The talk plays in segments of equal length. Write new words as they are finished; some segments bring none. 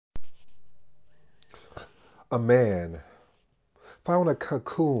A man found a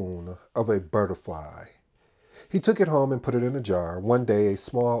cocoon of a butterfly. He took it home and put it in a jar. One day, a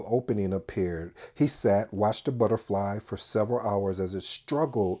small opening appeared. He sat, watched the butterfly for several hours as it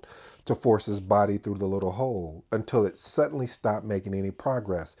struggled to force its body through the little hole until it suddenly stopped making any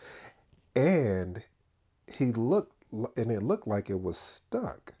progress. And he looked, and it looked like it was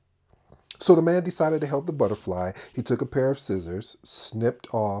stuck. So the man decided to help the butterfly. He took a pair of scissors, snipped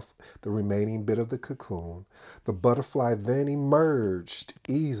off the remaining bit of the cocoon. The butterfly then emerged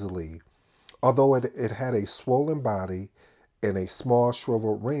easily. Although it had a swollen body and a small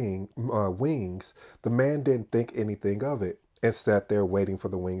shriveled wings, the man didn't think anything of it and sat there waiting for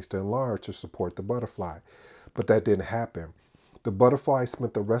the wings to enlarge to support the butterfly. But that didn't happen. The butterfly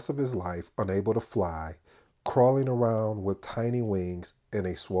spent the rest of his life unable to fly, crawling around with tiny wings and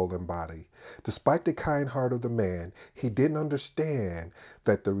a swollen body. Despite the kind heart of the man, he didn't understand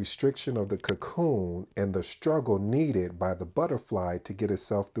that the restriction of the cocoon and the struggle needed by the butterfly to get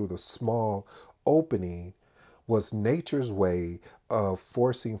itself through the small opening was nature's way of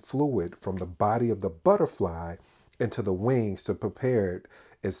forcing fluid from the body of the butterfly into the wings to prepare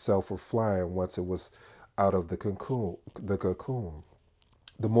itself for flying once it was out of the cocoon.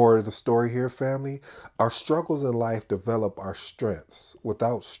 The moral of the story here, family, our struggles in life develop our strengths.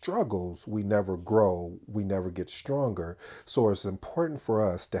 Without struggles, we never grow, we never get stronger. So it's important for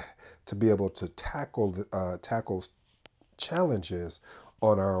us to be able to tackle challenges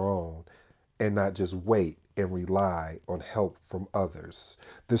on our own and not just wait and rely on help from others.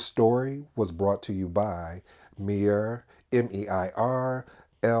 This story was brought to you by Meir, Meirliraz,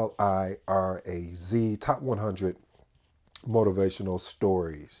 Top 100 Motivational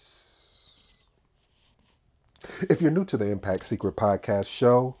Stories. If you're new to the Impact Secret Podcast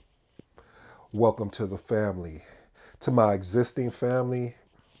show, welcome to the family. To my existing family,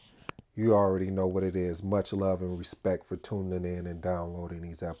 you already know what it is. Much love and respect for tuning in and downloading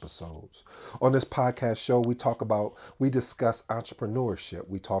these episodes. On this podcast show, we discuss entrepreneurship,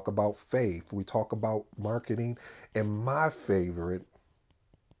 we talk about faith, we talk about marketing, and my favorite,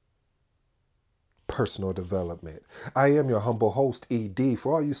 personal development. I am your humble host, ED.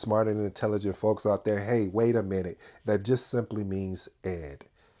 For all you smart and intelligent folks out there, hey, wait a minute. That just simply means Ed.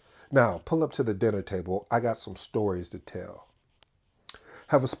 Now, pull up to the dinner table. I got some stories to tell.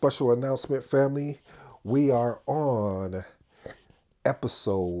 Have a special announcement, family. We are on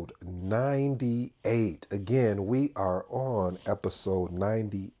episode 98. Again, we are on episode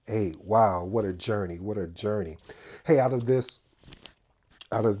 98. Wow, what a journey. What a journey. Hey, out of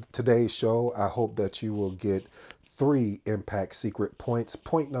today's show, I hope that you will get 3 impact secret points.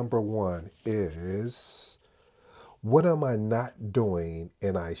 Point number 1 is, what am I not doing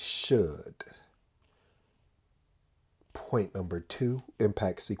and I should? Point number 2,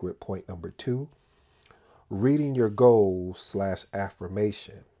 impact secret point number 2, reading your goals slash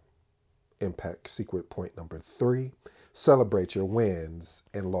affirmation. Impact secret point number 3, celebrate your wins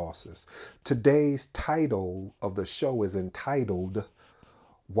and losses. Today's title of the show is entitled,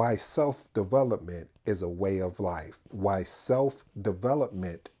 Why Self-Development is a Way of Life. Why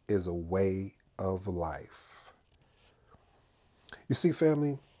self-development is a way of life. You see,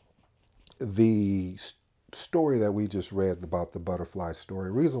 family, the story that we just read about the butterfly story,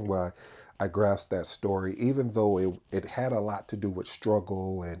 reason why I grasped that story, even though it had a lot to do with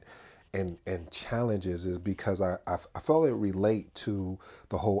struggle and challenges, is because I felt it relate to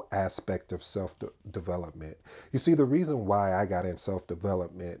the whole aspect of self-development. You see, the reason why I got in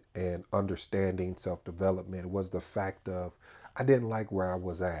self-development and understanding self-development was the fact of I didn't like where I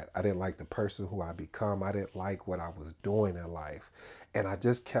was at. I didn't like the person who I become. I didn't like what I was doing in life. And I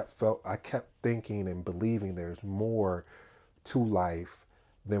kept thinking and believing there's more to life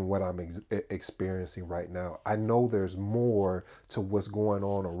than what I'm experiencing right now. I know there's more to what's going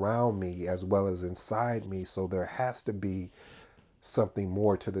on around me as well as inside me. So there has to be something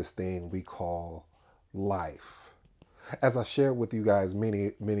more to this thing we call life. As I shared with you guys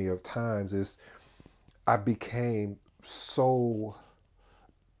many of times, is I became so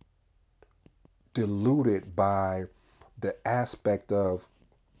deluded by the aspect of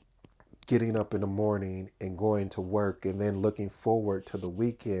getting up in the morning and going to work and then looking forward to the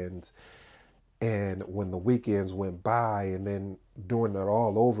weekends. And when the weekends went by and then doing it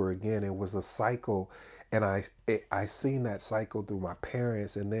all over again, it was a cycle. And I seen that cycle through my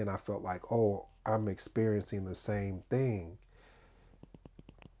parents. And then I felt like, oh, I'm experiencing the same thing.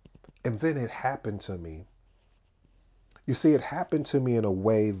 And then it happened to me. You see, it happened to me in a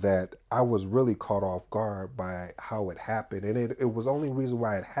way that I was really caught off guard by how it happened. And it was only reason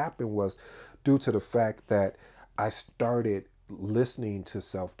why it happened was due to the fact that I started listening to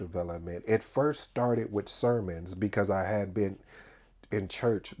self development. It first started with sermons because I had been in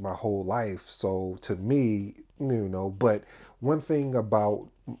church my whole life. So to me, but one thing about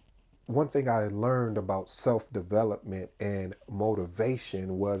one thing I learned about self development and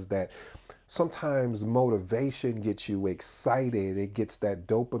motivation was that sometimes motivation gets you excited. It gets that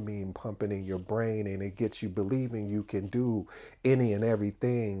dopamine pumping in your brain and it gets you believing you can do any and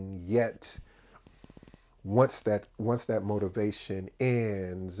everything. Yet once that motivation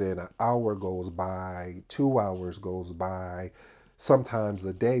ends and an hour goes by, 2 hours goes by, sometimes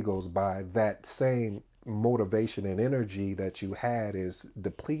a day goes by, that same motivation and energy that you had is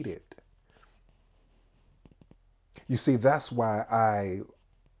depleted. You see, that's why I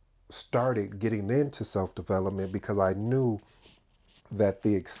started getting into self development, because I knew that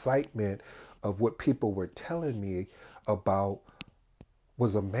the excitement of what people were telling me about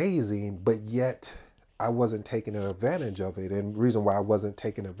was amazing, but yet I wasn't taking advantage of it. And the reason why I wasn't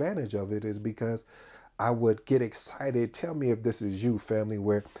taking advantage of it is because I would get excited. Tell me if this is you, family,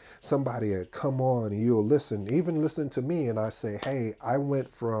 where somebody had come on and you'll listen, even listen to me, and I say, hey, I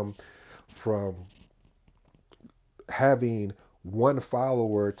went from having one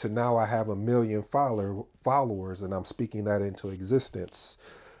follower to now I have a million followers, and I'm speaking that into existence.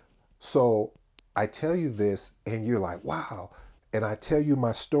 So I tell you this, and you're like, wow. And I tell you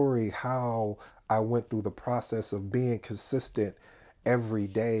my story, how I went through the process of being consistent every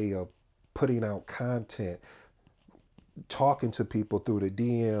day, of putting out content, talking to people through the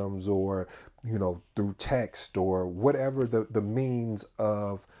DMs or, through text or whatever the means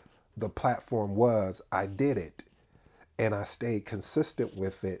of the platform was. I did it and I stayed consistent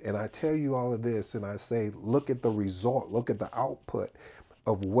with it. And I tell you all of this and I say, look at the result, look at the output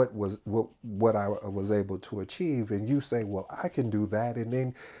of what I was able to achieve. And you say, well, I can do that. And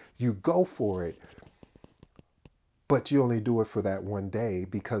then you go for it. But you only do it for that one day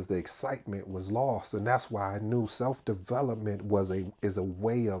because the excitement was lost. And that's why I knew self-development is a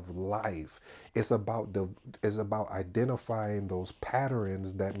way of life. It's about identifying those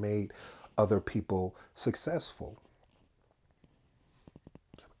patterns that made other people successful.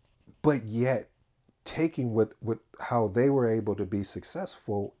 But yet taking with how they were able to be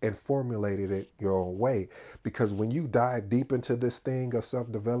successful and formulated it your own way. Because when you dive deep into this thing of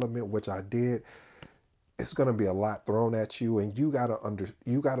self-development, which I did, it's going to be a lot thrown at you, and you got to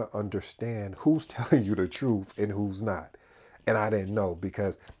understand who's telling you the truth and who's not. And I didn't know,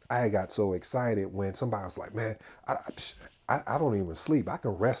 because I got so excited when somebody was like, man, I don't even sleep, I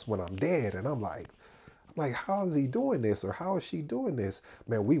can rest when I'm dead. And I'm like, how is he doing this, or how is she doing this?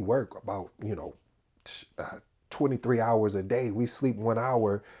 Man, we work about, 23 hours a day. We sleep 1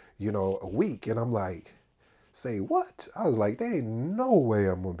 hour, a week. And I'm like, say what? I was like, there ain't no way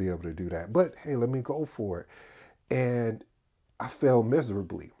I'm going to be able to do that. But hey, let me go for it. And I failed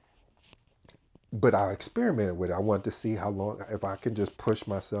miserably. But I experimented with it. I wanted to see how long, if I can just push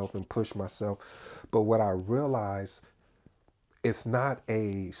myself and push myself. But what I realized, it's not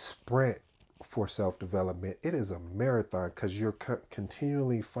a sprint for self development. It is a marathon, because you're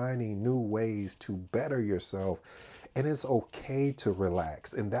continually finding new ways to better yourself. And it's okay to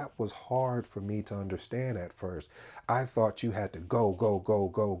relax. And that was hard for me to understand at first. I thought you had to go, go, go,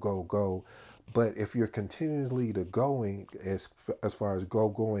 go, go, go. But if you're continually to going, as far as go,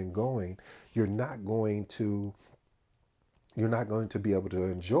 going, going, you're not going to you're not going to be able to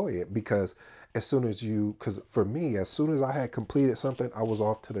enjoy it. Because because for me, as soon as I had completed something, I was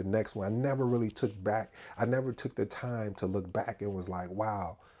off to the next one. I never took the time to look back and was like,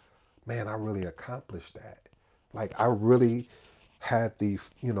 wow, man, I really accomplished that. Like, I really had the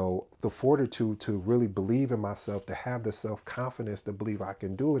fortitude to really believe in myself, to have the self-confidence to believe I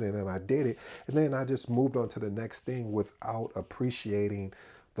can do it. And then I did it. And then I just moved on to the next thing without appreciating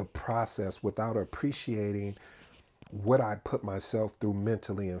the process, without appreciating what I put myself through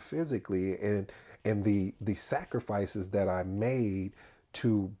mentally and physically, and the sacrifices that I made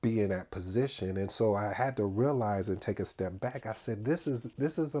to be in that position. And so I had to realize and take a step back. I said, this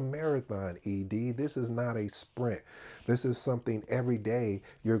is a marathon, ED. This is not a sprint. This is something every day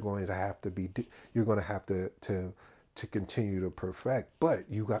you're going to have to continue to perfect, but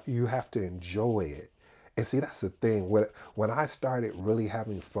you have to enjoy it. And see, that's the thing. When I started really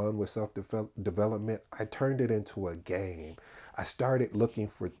having fun with self development, I turned it into a game. I started looking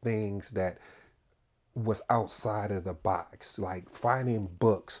for things that was outside of the box, like finding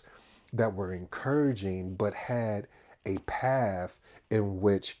books that were encouraging but had a path in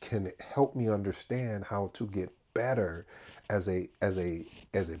which can help me understand how to get better as a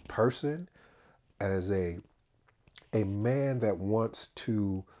person, as a man that wants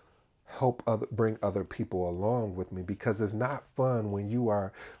to bring other people along with me, because it's not fun when you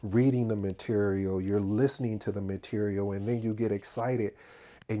are reading the material, you're listening to the material, and then you get excited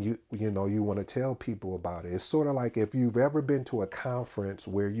and you want to tell people about it. It's sort of like if you've ever been to a conference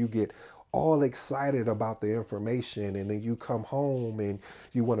where you get all excited about the information, and then you come home and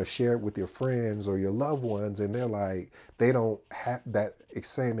you want to share it with your friends or your loved ones, and they're like, they don't have that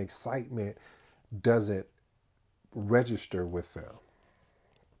same excitement, doesn't register with them.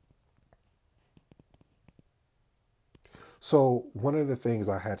 So one of the things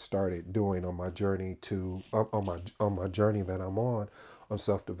I had started doing on my journey on my journey that I'm on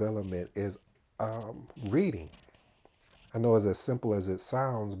self development is reading. I know it's as simple as it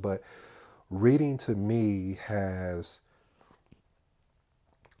sounds, but reading to me has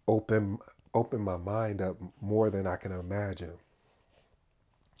opened opened my mind up more than I can imagine.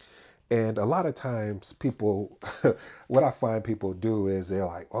 And a lot of times people, what I find people do is they're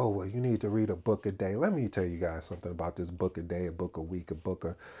like, oh, well, you need to read a book a day. Let me tell you guys something about this book a day, a book a week, a book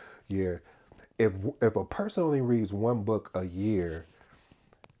a year. If a person only reads one book a year,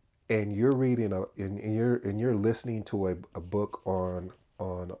 and you're reading and you're listening to a book on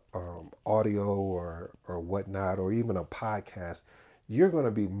audio or whatnot, or even a podcast, you're going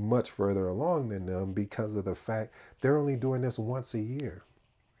to be much further along than them, because of the fact they're only doing this once a year.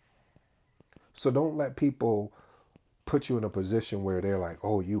 So don't let people put you in a position where they're like,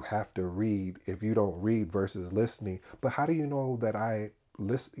 oh, you have to read if you don't read versus listening. But how do you know that I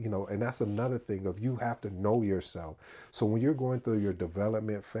listen? And that's another thing of, you have to know yourself. So when you're going through your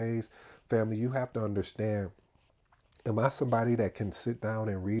development phase, family, you have to understand, am I somebody that can sit down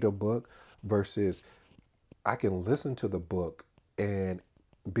and read a book versus I can listen to the book, and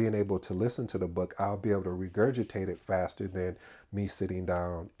being able to listen to the book, I'll be able to regurgitate it faster than me sitting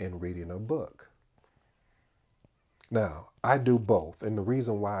down and reading a book. Now, I do both, and the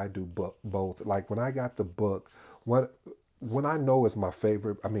reason why I do both, like when I got the book, what when I know is my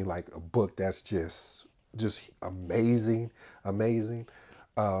favorite, I mean, like a book that's just amazing, amazing,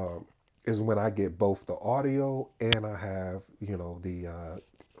 um, is when I get both the audio and I have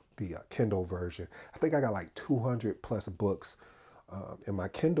the Kindle version. I think I got like 200 plus books in my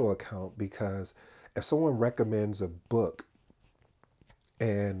Kindle account, because if someone recommends a book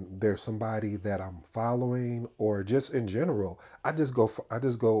and there's somebody that I'm following, or just in general, I just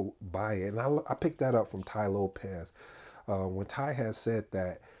go buy it. And I picked that up from Ty Lopez. When Ty had said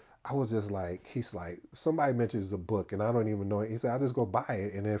that, I was just like, he's like, somebody mentions a book and I don't even know it. He said, I just go buy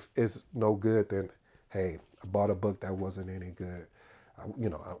it, and if it's no good, then hey, I bought a book that wasn't any good.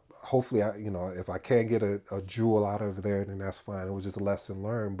 Hopefully, if I can't get a jewel out of there, then that's fine. It was just a lesson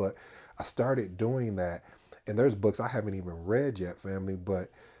learned. But I started doing that, and there's books I haven't even read yet, family,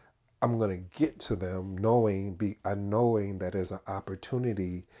 but I'm gonna get to them knowing that there's an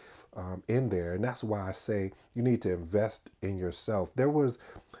opportunity in there, and that's why I say you need to invest in yourself. There was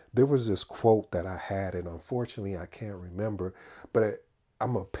this quote that I had, and unfortunately I can't remember, but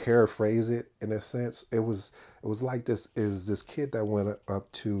I'm gonna paraphrase it in a sense. It was like this kid that went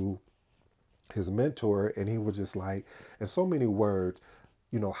up to his mentor, and he was just like, in so many words,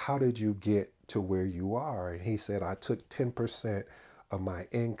 how did you get to where you are? And he said, I took 10% of my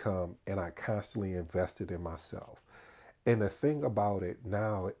income and I constantly invested in myself. And the thing about it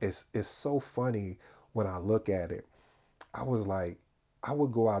now is, it's so funny when I look at it. I was like, I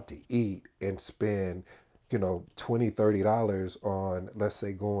would go out to eat and spend, 20, $30 on, let's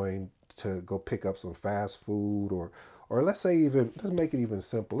say, going to go pick up some fast food, or let's say, even, let's make it even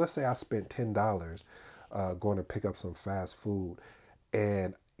simple. Let's say I spent $10 going to pick up some fast food,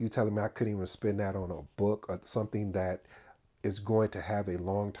 and you telling me I couldn't even spend that on a book or something that is going to have a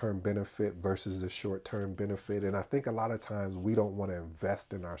long-term benefit versus a short-term benefit. And I think a lot of times we don't want to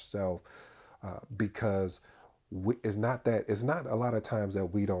invest in ourselves, because it's not a lot of times that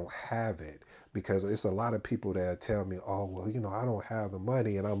we don't have it, because it's a lot of people that tell me, oh, well, I don't have the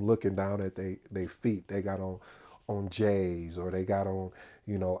money, and I'm looking down at they feet. They got on J's, or they got on,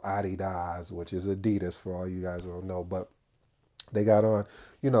 Adidas, which is Adidas for all you guys who don't know, but they got on,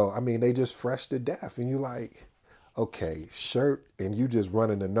 I mean, they just fresh to death, and you like, okay, shirt, and you just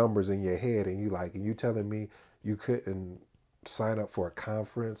running the numbers in your head, and you like, and you telling me you couldn't sign up for a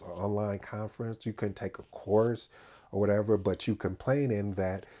conference or online conference, you couldn't take a course or whatever, but you complaining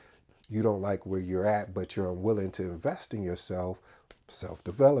that you don't like where you're at, but you're unwilling to invest in yourself, self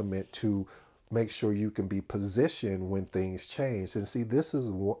development, to make sure you can be positioned when things change. And see, this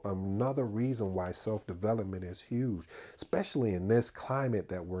is another reason why self development is huge, especially in this climate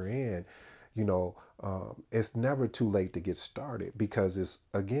that we're in. It's never too late to get started, because it's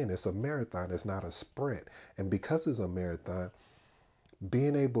a marathon, it's not a sprint. And because it's a marathon,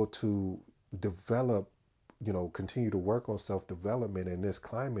 being able to develop, continue to work on self development in this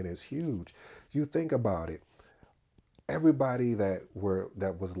climate is huge. You think about it. Everybody that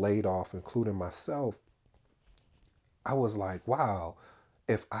was laid off, including myself, I was like, wow,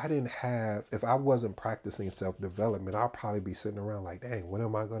 if I wasn't practicing self development, I'll probably be sitting around like, dang, what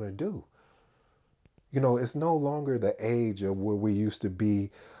am I gonna do? It's no longer the age of where we used to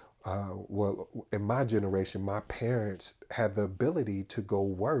be. Well, in my generation, my parents had the ability to go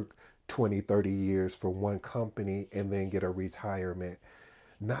work 20, 30 years for one company and then get a retirement.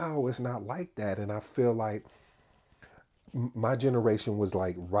 Now it's not like that. And I feel like my generation was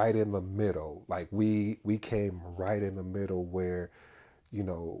like right in the middle. Like we came right in the middle where, you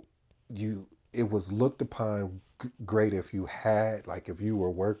know, you it was looked upon great if you had, like, if you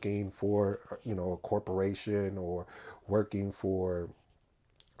were working for, a corporation or working for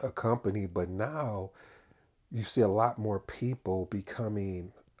a company. But now you see a lot more people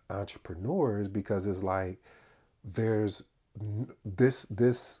becoming entrepreneurs because it's like there's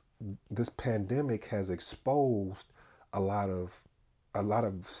this pandemic has exposed a lot of a lot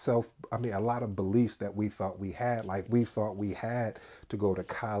of beliefs that we thought we had. Like, we thought we had to go to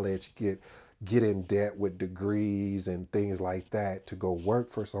college, get in debt with degrees and things like that to go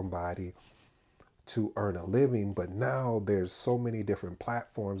work for somebody to earn a living. But now there's so many different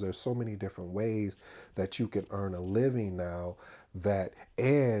platforms, there's so many different ways that you can earn a living now. That,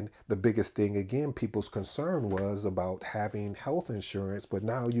 and the biggest thing again, people's concern was about having health insurance, but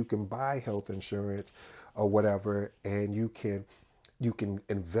now you can buy health insurance or whatever, and you can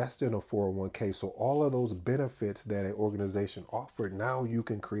invest in a 401k. So all of those benefits that an organization offered, now you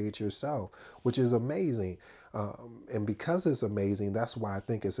can create yourself, which is amazing. And because it's amazing, that's why I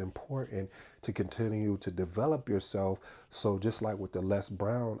think it's important to continue to develop yourself. So just like with the Les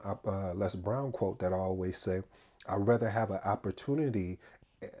Brown quote that I always say, I'd rather have an opportunity.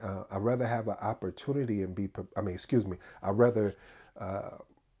 I'd rather have an opportunity and be. I mean, excuse me. I'd rather. Uh,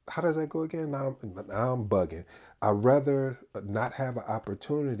 how does that go again? Now I'm bugging. I'd rather not have an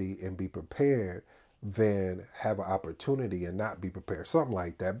opportunity and be prepared than have an opportunity and not be prepared. Something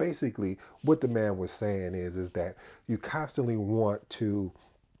like that. Basically, what the man was saying is that you constantly want to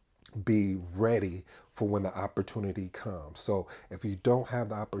be ready for when the opportunity comes. So if you don't have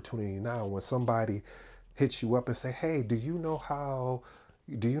the opportunity now, when somebody hits you up and say, "Hey, do you know how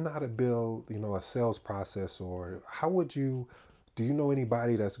to build, a sales process, or how would you do you know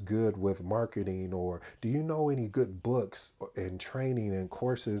anybody that's good with marketing, or do you know any good books and training and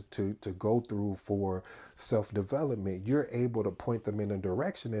courses to go through for self-development?" You're able to point them in a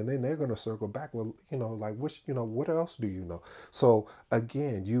direction, and then they're going to circle back with, like, which, what else do you know? So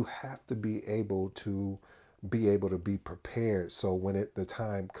again, you have to be prepared, so when the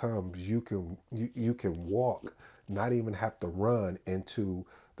time comes, you can walk, not even have to run into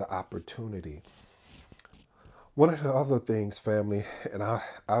the opportunity. One of the other things, family, and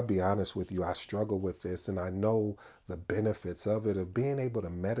I'll be honest with you, I struggle with this, and I know the benefits of it, of being able to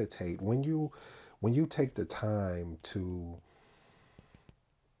meditate. When you take the time to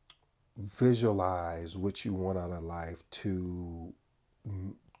visualize what you want out of life, to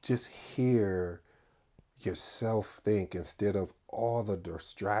just hear yourself think instead of all the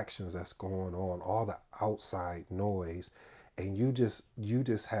distractions that's going on, all the outside noise, and you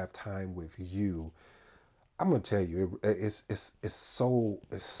just have time with you. I'm gonna tell you, it's so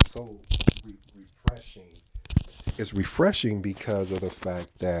refreshing. It's refreshing because of the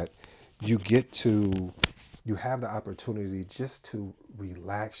fact that you get to you have the opportunity just to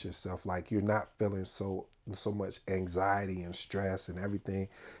relax yourself. Like, you're not feeling so much anxiety and stress and everything.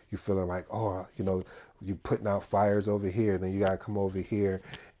 You're feeling like, oh, you putting out fires over here, and then you gotta come over here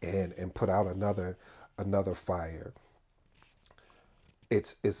and put out another fire.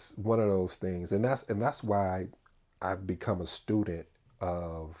 It's one of those things, and that's why I've become a student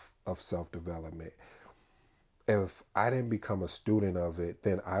of self development. If I didn't become a student of it,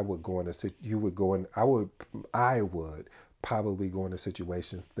 then I would go into you would go in I would probably go into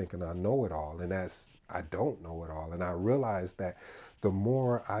situations thinking I know it all, and I don't know it all. And I realize that the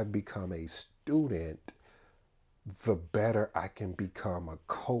more I become a student, the better I can become a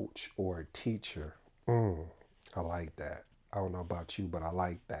coach or a teacher. Mm, I like that. I don't know about you, but I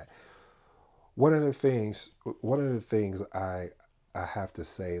like that. One of the things I have to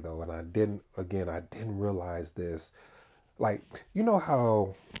say though, and I didn't realize this. Like,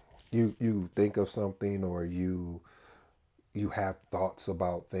 how you think of something, or you have thoughts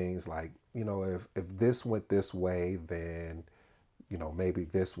about things, like, if this went this way, then maybe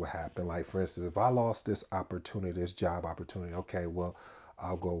this would happen. Like, for instance, if I lost this opportunity, this job opportunity, okay, well,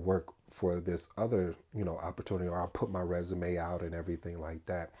 I'll go work for this other, opportunity, or I'll put my resume out and everything like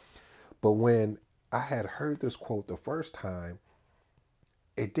that. But when I had heard this quote the first time,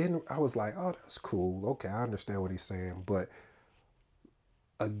 it didn't, I was like, oh, that's cool. Okay, I understand what he's saying. But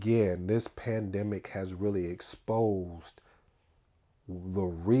again, this pandemic has really exposed the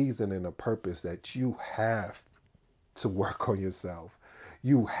reason and the purpose that you have to work on yourself.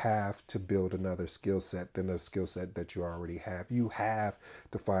 You have to build another skill set than the skill set that you already have. You have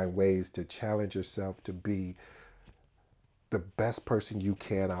to find ways to challenge yourself to be the best person you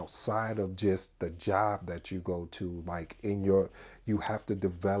can outside of just the job that you go to. Like you have to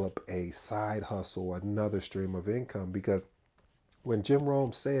develop a side hustle, another stream of income. Because when Jim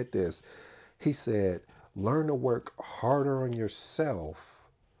Rome said this, he said, learn to work harder on yourself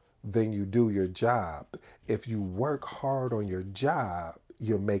than you do your job. If you work hard on your job,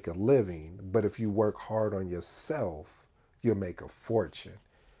 you'll make a living. But if you work hard on yourself, you'll make a fortune.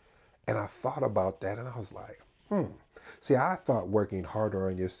 And I thought about that and I was like, See, I thought working harder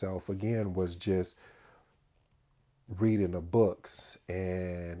on yourself again was just reading the books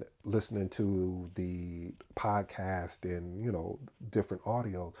and listening to the podcast and, different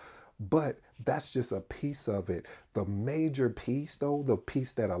audio. But that's just a piece of it. The major piece, though, the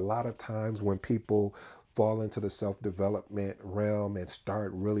piece that a lot of times when people fall into the self development realm and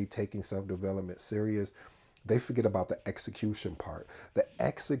start really taking self development serious, they forget about the execution part, the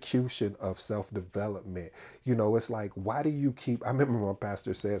execution of self development. It's like, why do you keep? I remember my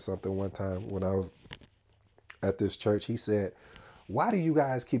pastor said something one time when I was at this church. He said, why do you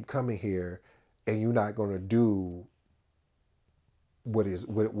guys keep coming here and you're not going to do what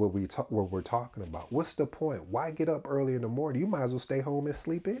we're talking about? What's the point? Why get up early in the morning? You might as well stay home and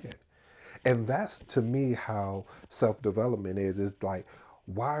sleep in. And that's to me how self development is. It's like,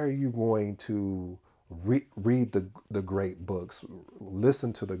 why are you going to read the great books,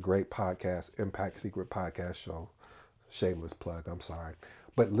 listen to the great podcast, Impact Secret Podcast Show? Shameless plug. I'm sorry,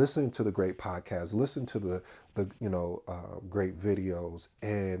 but listen to the great podcast, listen to the great videos,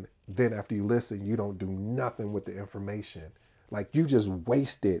 and then after you listen, you don't do nothing with the information. Like you just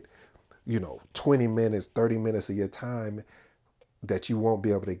wasted 20 minutes, 30 minutes of your time that you won't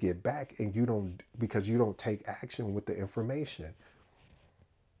be able to get back, and you don't, because you don't take action with the information.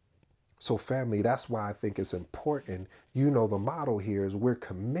 So family, that's why I think it's important. The model here is we're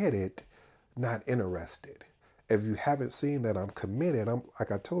committed, not interested. If you haven't seen that I'm committed, I'm,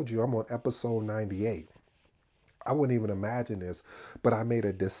 like I told you, I'm on episode 98. I wouldn't even imagine this, but I made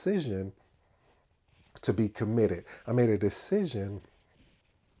a decision to be committed. I made a decision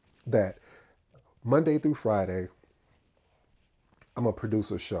that Monday through Friday, I'm going to produce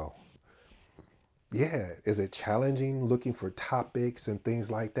a show. Yeah, is it challenging looking for topics and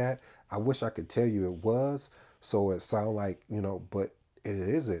things like that? I wish I could tell you it was, so it sound like, but it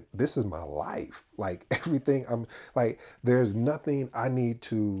isn't. This is my life. Like everything I'm like, there's nothing I need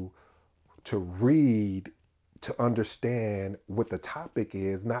to read to understand what the topic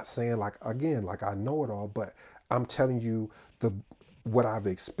is. Not saying like, again, like I know it all, but I'm telling you the what I've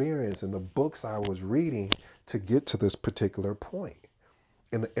experienced and the books I was reading to get to this particular point,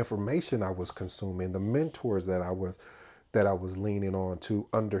 and the information I was consuming, the mentors that I was leaning on to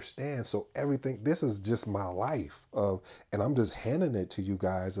understand. So everything, this is just my life of, and I'm just handing it to you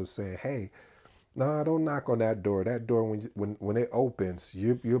guys of saying, hey, no, don't knock on that door. That door, when it opens,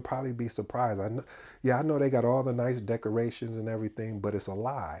 you'll probably be surprised. I know they got all the nice decorations and everything, but it's a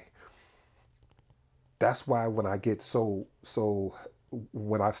lie. That's why when I get so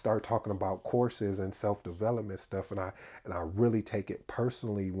when I start talking about courses and self development stuff, and I really take it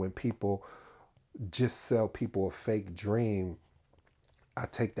personally when people just sell people a fake dream. I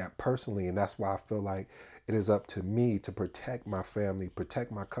take that personally, and that's why I feel like it is up to me to protect my family,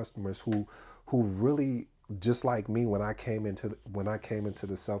 protect my customers who really, just like me, when I came into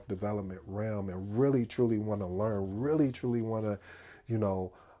the self development realm and really truly want to learn, really truly want to, you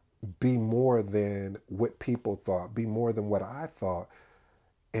know, be more than what people thought, be more than what I thought.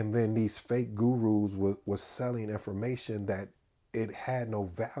 And then these fake gurus was selling information that it had no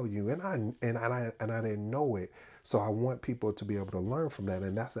value, and I didn't know it. So I want people to be able to learn from that,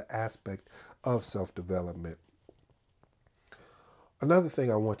 and that's an aspect of self-development. Another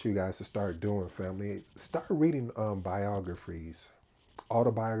thing I want you guys to start doing, family, is start reading biographies,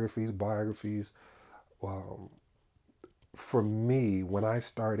 autobiographies, biographies. Um, for me, when I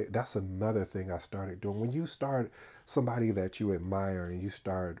started, that's another thing I started doing. When you start somebody that you admire and you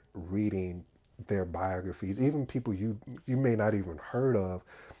start reading their biographies, even people you may not even heard of,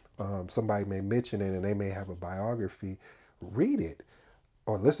 somebody may mention it and they may have a biography, read it.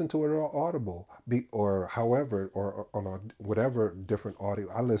 or listen to it on Audible, or however, or on whatever different audio.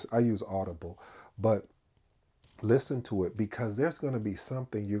 I use Audible, but listen to it because there's going to be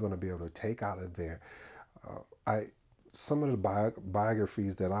something you're going to be able to take out of there. I Some of the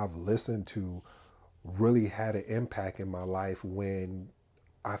biographies that I've listened to really had an impact in my life when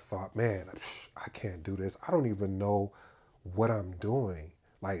I thought, man, I can't do this. I don't even know what I'm doing.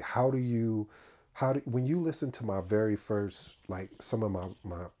 Like, when you listen to my very first, like some of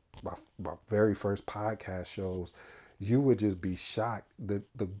my very first podcast shows, you would just be shocked the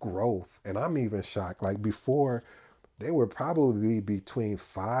growth. And I'm even shocked. Like before, they would probably be between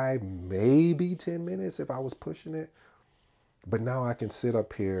 5, maybe 10 minutes if I was pushing it. But now I can sit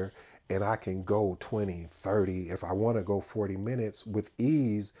up here and I can go 20, 30, if I want to go 40 minutes with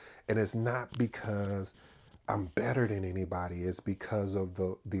ease. And it's not because I'm better than anybody, it's because of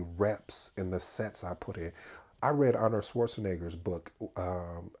the reps and the sets I put in. I read Arnold Schwarzenegger's book.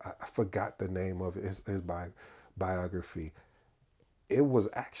 I forgot the name of his biography. It was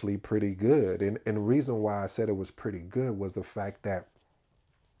actually pretty good. And the reason why I said it was pretty good was the fact that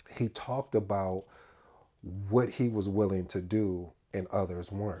he talked about what he was willing to do and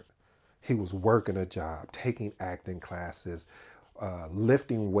others weren't. He was working a job, taking acting classes,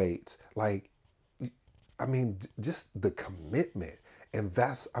 lifting weights. Like, I mean, just the commitment. And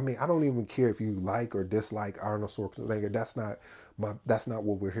I don't even care if you like or dislike Arnold Schwarzenegger. That's not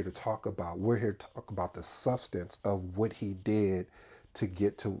what we're here to talk about. We're here to talk about the substance of what he did to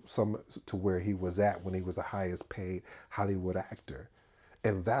get to where he was at when he was the highest paid Hollywood actor.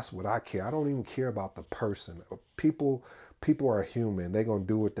 And that's what I care. I don't even care about the person. People are human. They're gonna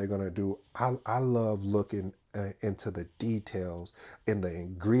do what they're gonna do. I love looking into the details and the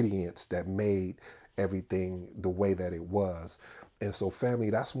ingredients that made everything the way that it was. And so,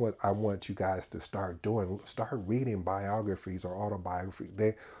 family, that's what I want you guys to start doing. Start reading biographies or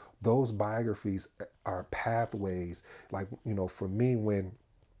autobiographies. Those biographies are pathways. Like, for me, when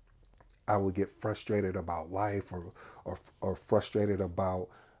I would get frustrated about life, or frustrated about,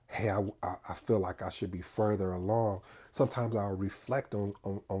 hey, I feel like I should be further along. Sometimes I'll reflect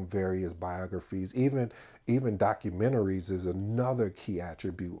on various biographies. Even documentaries is another key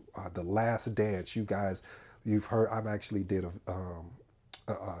attribute. The Last Dance, you guys, you've heard. I've actually did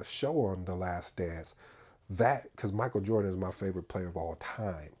a show on The Last Dance. That because Michael Jordan is my favorite player of all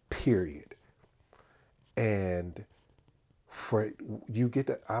time. Period. And for you get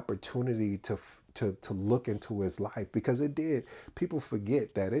the opportunity to look into his life, because it did. People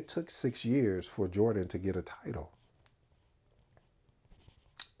forget that it took 6 years for Jordan to get a title.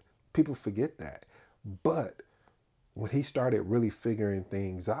 People forget that. But when he started really figuring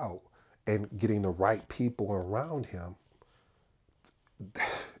things out and getting the right people around him,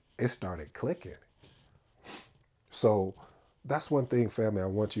 it started clicking. So that's one thing, family, I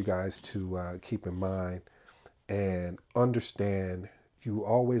want you guys to keep in mind and understand. You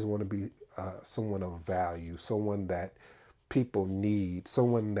always want to be someone of value, someone that people need,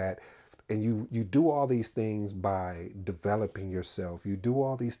 someone that, and you do all these things by developing yourself. You do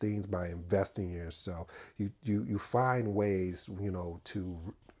all these things by investing in yourself. You find ways,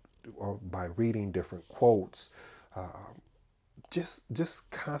 to by reading different quotes, uh, just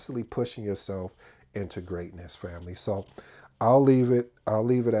constantly pushing yourself into greatness, family. So I'll leave it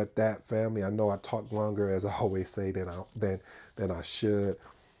at that, family. I know I talk longer, as I always say, than I should,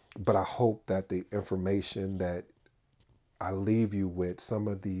 but I hope that the information that I leave you with, some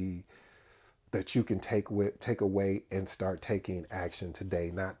of the that you can take away and start taking action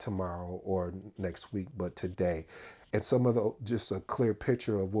today, not tomorrow or next week, but today. And some of the just a clear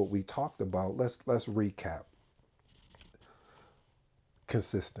picture of what we talked about. Let's recap.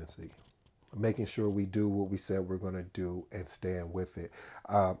 Consistency, making sure we do what we said we're going to do and stand with it.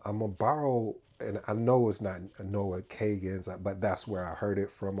 I'm going to borrow, and I know it's not Noah Kagan's, but that's where I heard it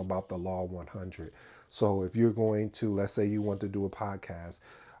from, about the Law 100. So if you're going to, let's say you want to do a podcast,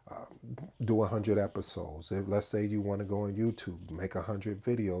 uh, do 100 episodes. Let's say you want to go on YouTube, make 100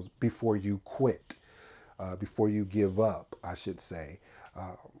 videos before you quit, before you give up, I should say.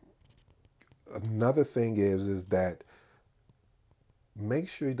 Uh, Another thing is that make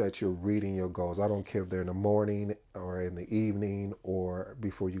sure that you're reading your goals. I don't care if they're in the morning or in the evening or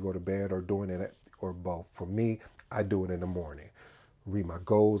before you go to bed, or doing it or both. For me, I do it in the morning. Read my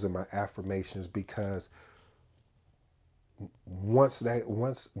goals and my affirmations, because once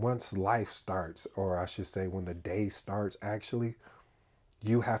life starts, or I should say when the day starts, actually,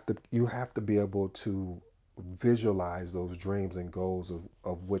 you have to be able to visualize those dreams and goals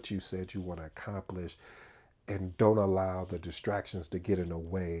of what you said you want to accomplish, and don't allow the distractions to get in the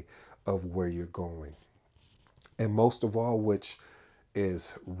way of where you're going. And most of all, which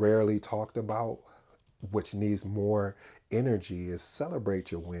is rarely talked about, which needs more energy, is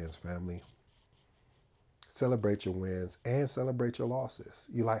celebrate your wins, family. Celebrate your wins and celebrate your losses.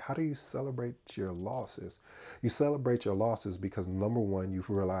 You like, how do you celebrate your losses? You celebrate your losses because number one, you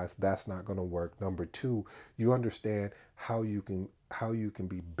realize that's not going to work. Number two, you understand how you can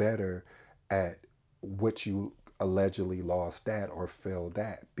be better at what you allegedly lost at or failed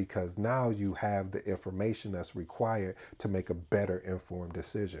at, because now you have the information that's required to make a better informed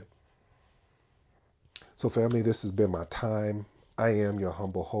decision. So family, this has been my time. I am your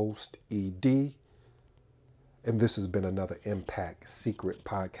humble host, ED. And this has been another Impact Secret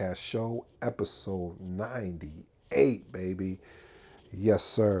Podcast Show, episode 98, baby. Yes,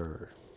 sir.